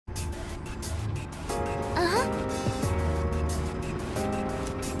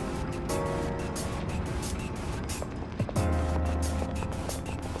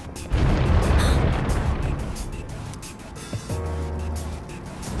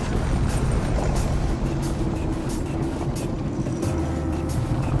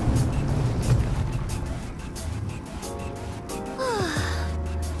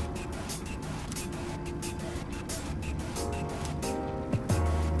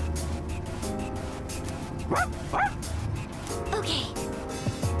Okay.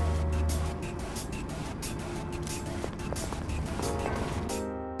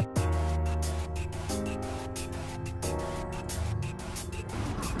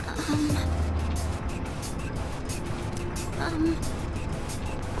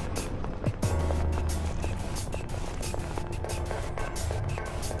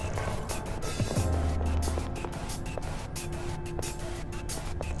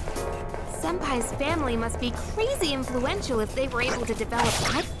 Senpai's family must be crazy influential if they were able to develop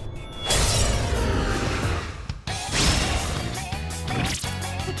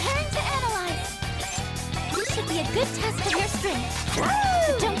Preparing to analyze. This should be a good test of your strength.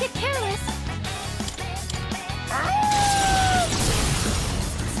 But don't get careless.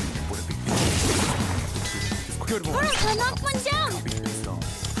 Good one. Oracle knocked one down.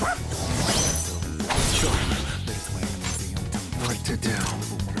 Sure. What to do?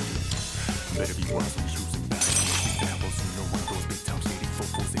 Better be wise when choosing battles. You know one of those big time shady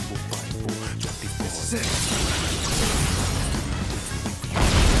focals they will fight for. Drop these balls.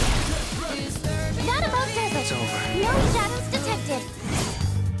 That about does it. It's over. No shadows detected.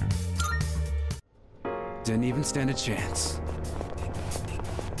 Didn't even stand a chance.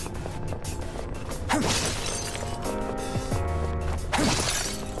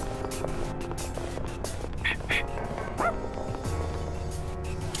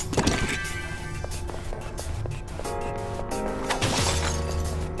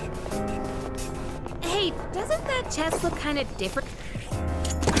 Hey, doesn't that chest look kind of different?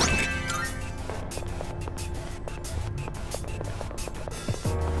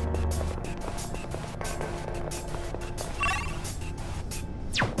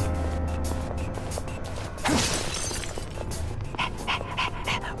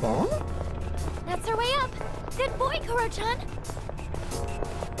 That's our way up. Good boy, Kuro-chan.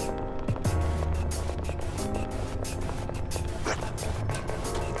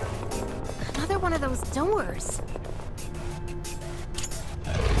 Another one of those doors.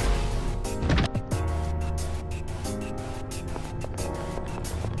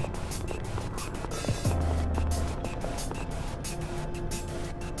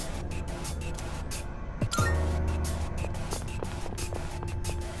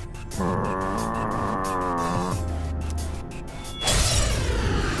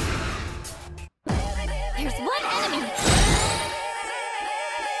 There's one enemy.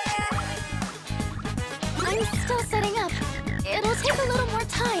 I'm still setting up. It'll take a little more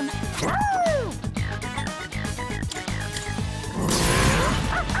time.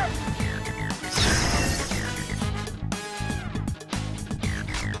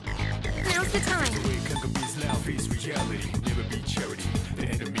 Now's the time.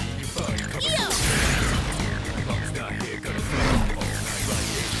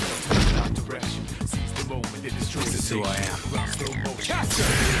 This is who I am. What to do?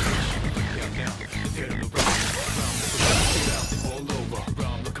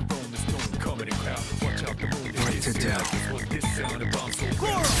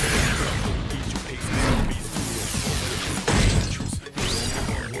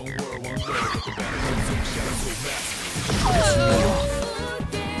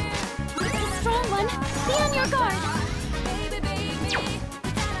 It's a strong one. Be on your guard.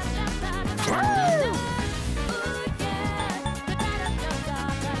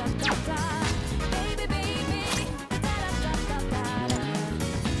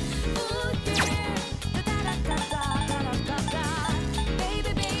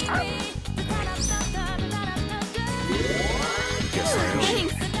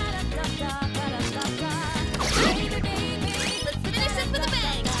 Thanks. Let's finish this with a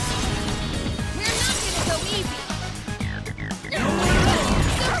bang. We're not gonna go easy.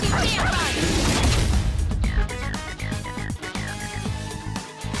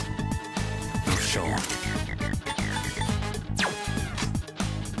 No show 'em.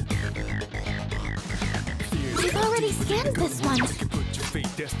 We've already scanned this one.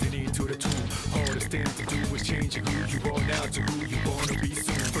 Destiny to the tomb. Hardest thing to do is change who you are now to who you wanna be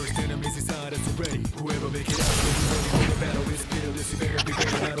soon. First enemies inside us already. Whoever make it out, the battle is fearless. You better be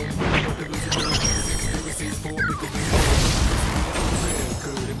ready. I don't know what the losing experiences for me.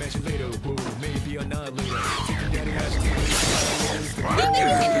 Good, imagine later. Whoa, maybe annihilator. Daddy has to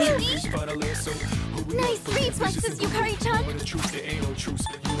Nice reflexes, Yukari-chan. the truth, there ain't no truth.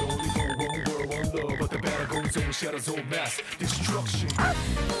 You only want one world, one love, but the battle goes on, shadows on mass destruction.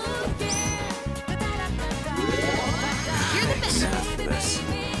 You're the best. Enough of this.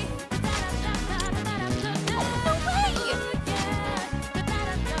 No way!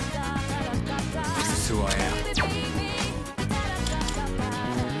 This is who I am.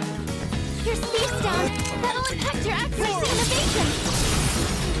 Your speed's down. impact your accuracy innovation!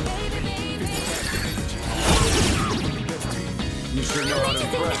 You sure know how to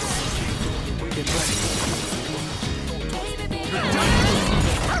impress. Get ready.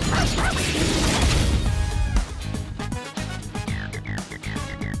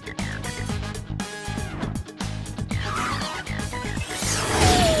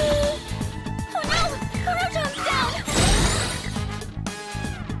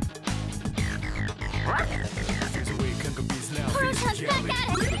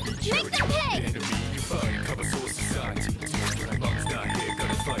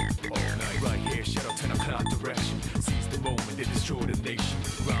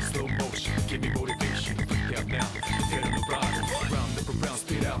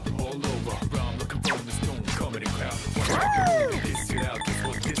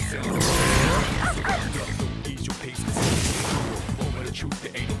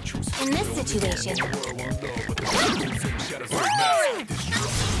 In this situation...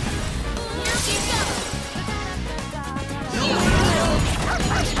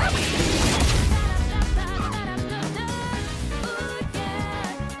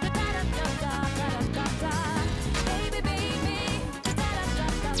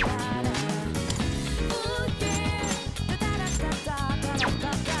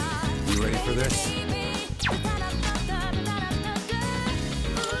 You ready for this?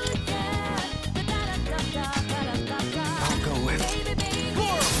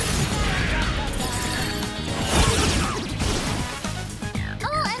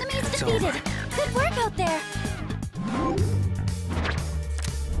 Defeated. Good work out there.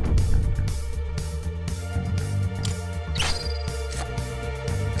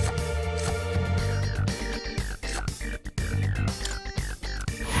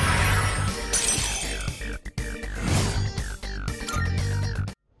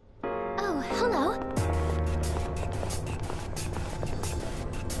 Oh, hello.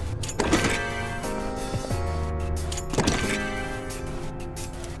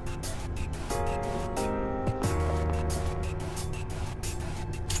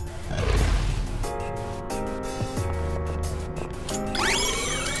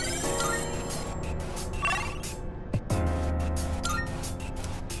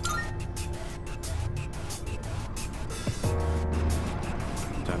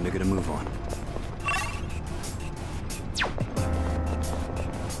 Time to get a move on.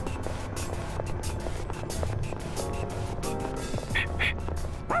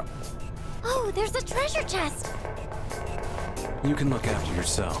 Oh, there's a treasure chest. You can look after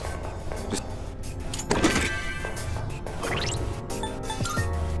yourself. Just...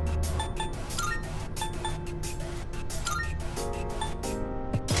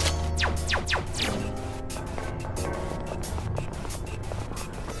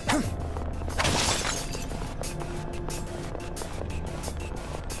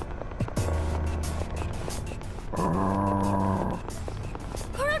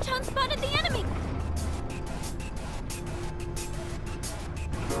 Koro-chan spotted the enemy.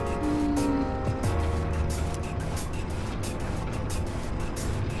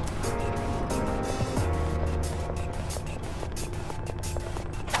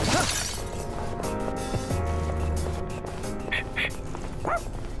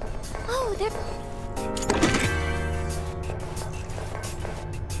 Oh, they're...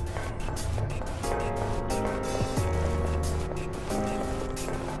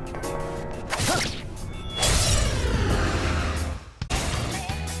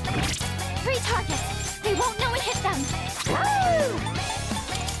 Three targets. They won't know it hit them.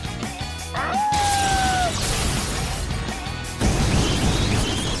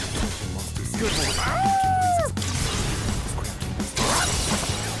 Good one.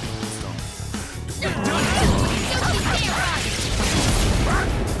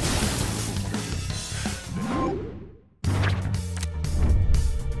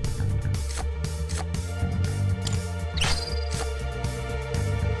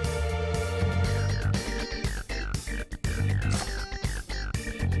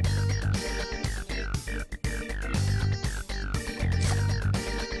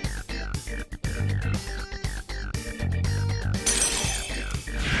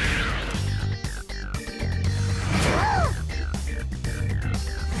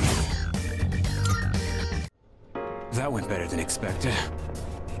 That went better than expected.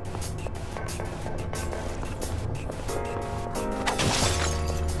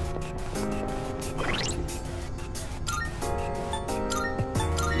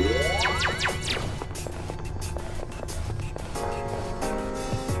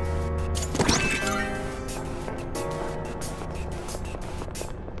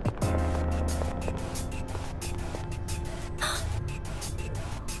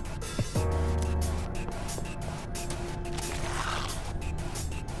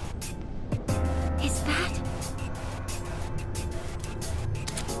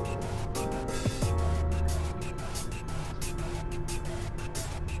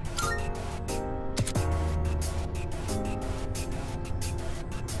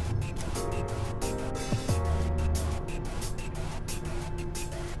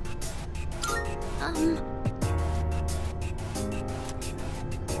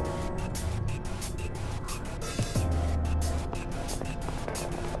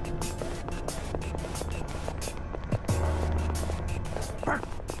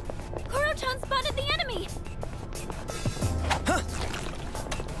 Koro-chan spotted the enemy!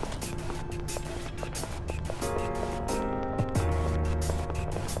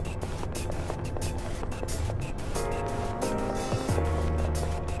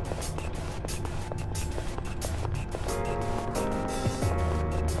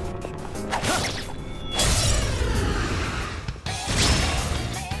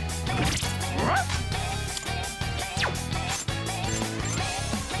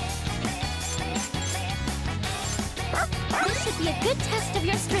 This should be a good test of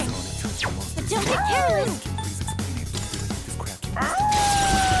your strength. But don't get careless!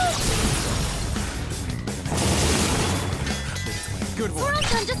 Good one.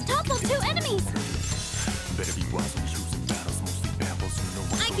 Koro-chan just toppled 2 enemies!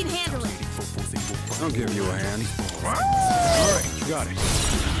 I can handle it. I'll give you a hand. Alright, you got it.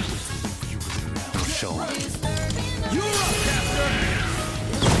 Now show him. You're up, Captain!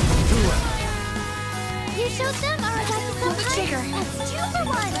 You showed them, or I got the Pull the trigger. That's 2 for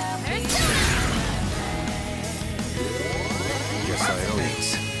 1! Guess I owe you.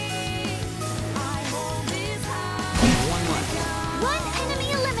 1 left. 1 enemy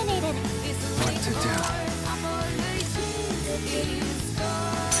eliminated! What to do?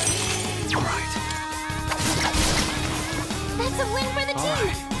 Alright. That's a win for the team!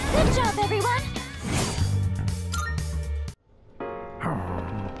 Alright. Good job, everyone!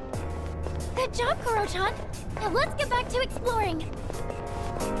 Good job, Koro-chan! Now let's get back to exploring!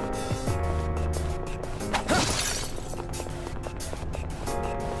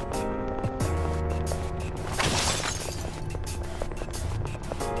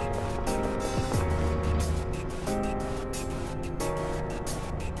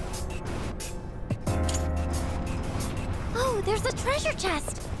 Oh, there's a treasure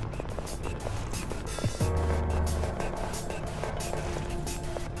chest!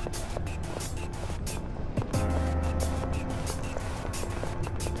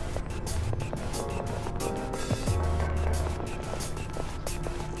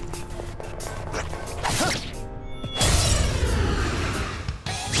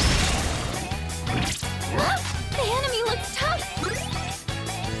 The enemy looks tough!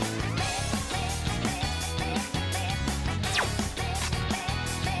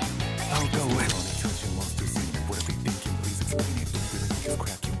 I'll go with.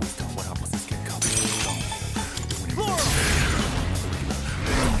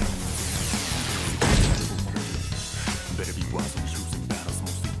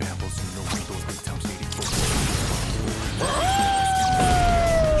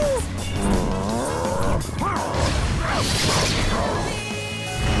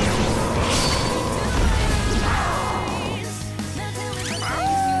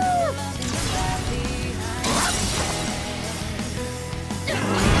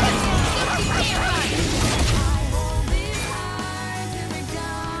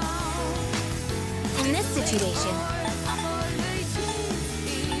 In this situation,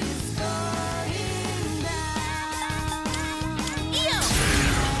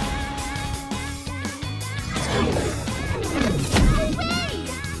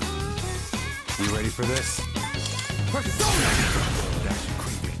 You ready for this?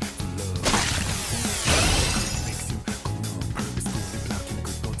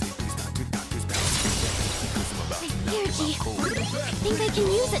 Yuji, I think I can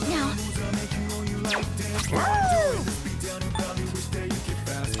use it now.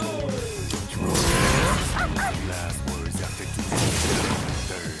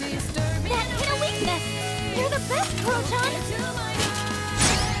 That hit a weakness! You're the best, Koro-chan!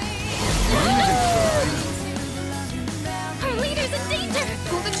 Our leader's in danger!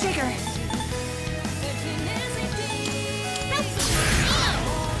 pull the trigger. Thanks.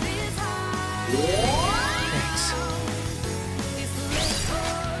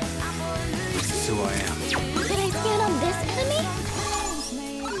 This is who I am. Did I stand on this enemy?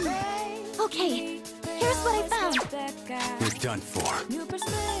 Okay, here's what I found. You're done for. New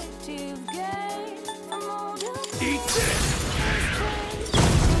perspective gain from all the Eat this!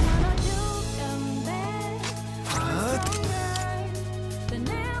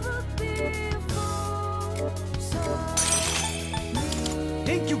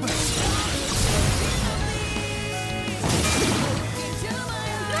 Incubus!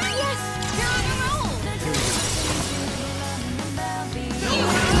 Yes! You're on a roll!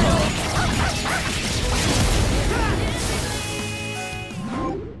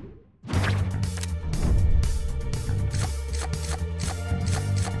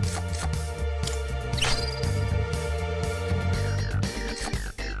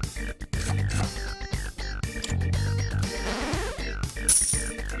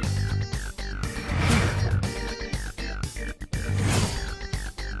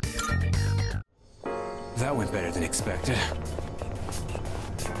 That went better than expected.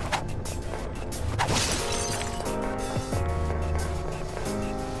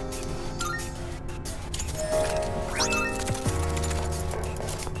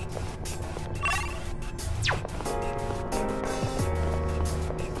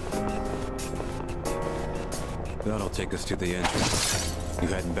 That'll take us to the entrance. You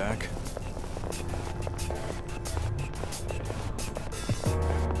heading back?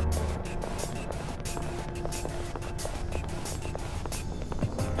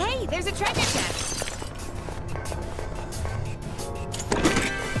 Hey, there's a treasure chest!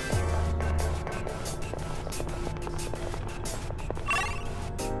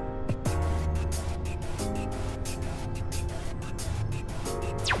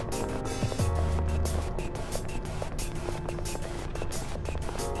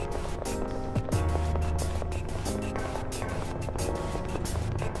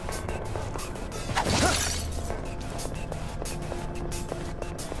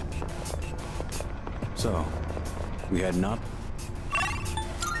 So, we heading up?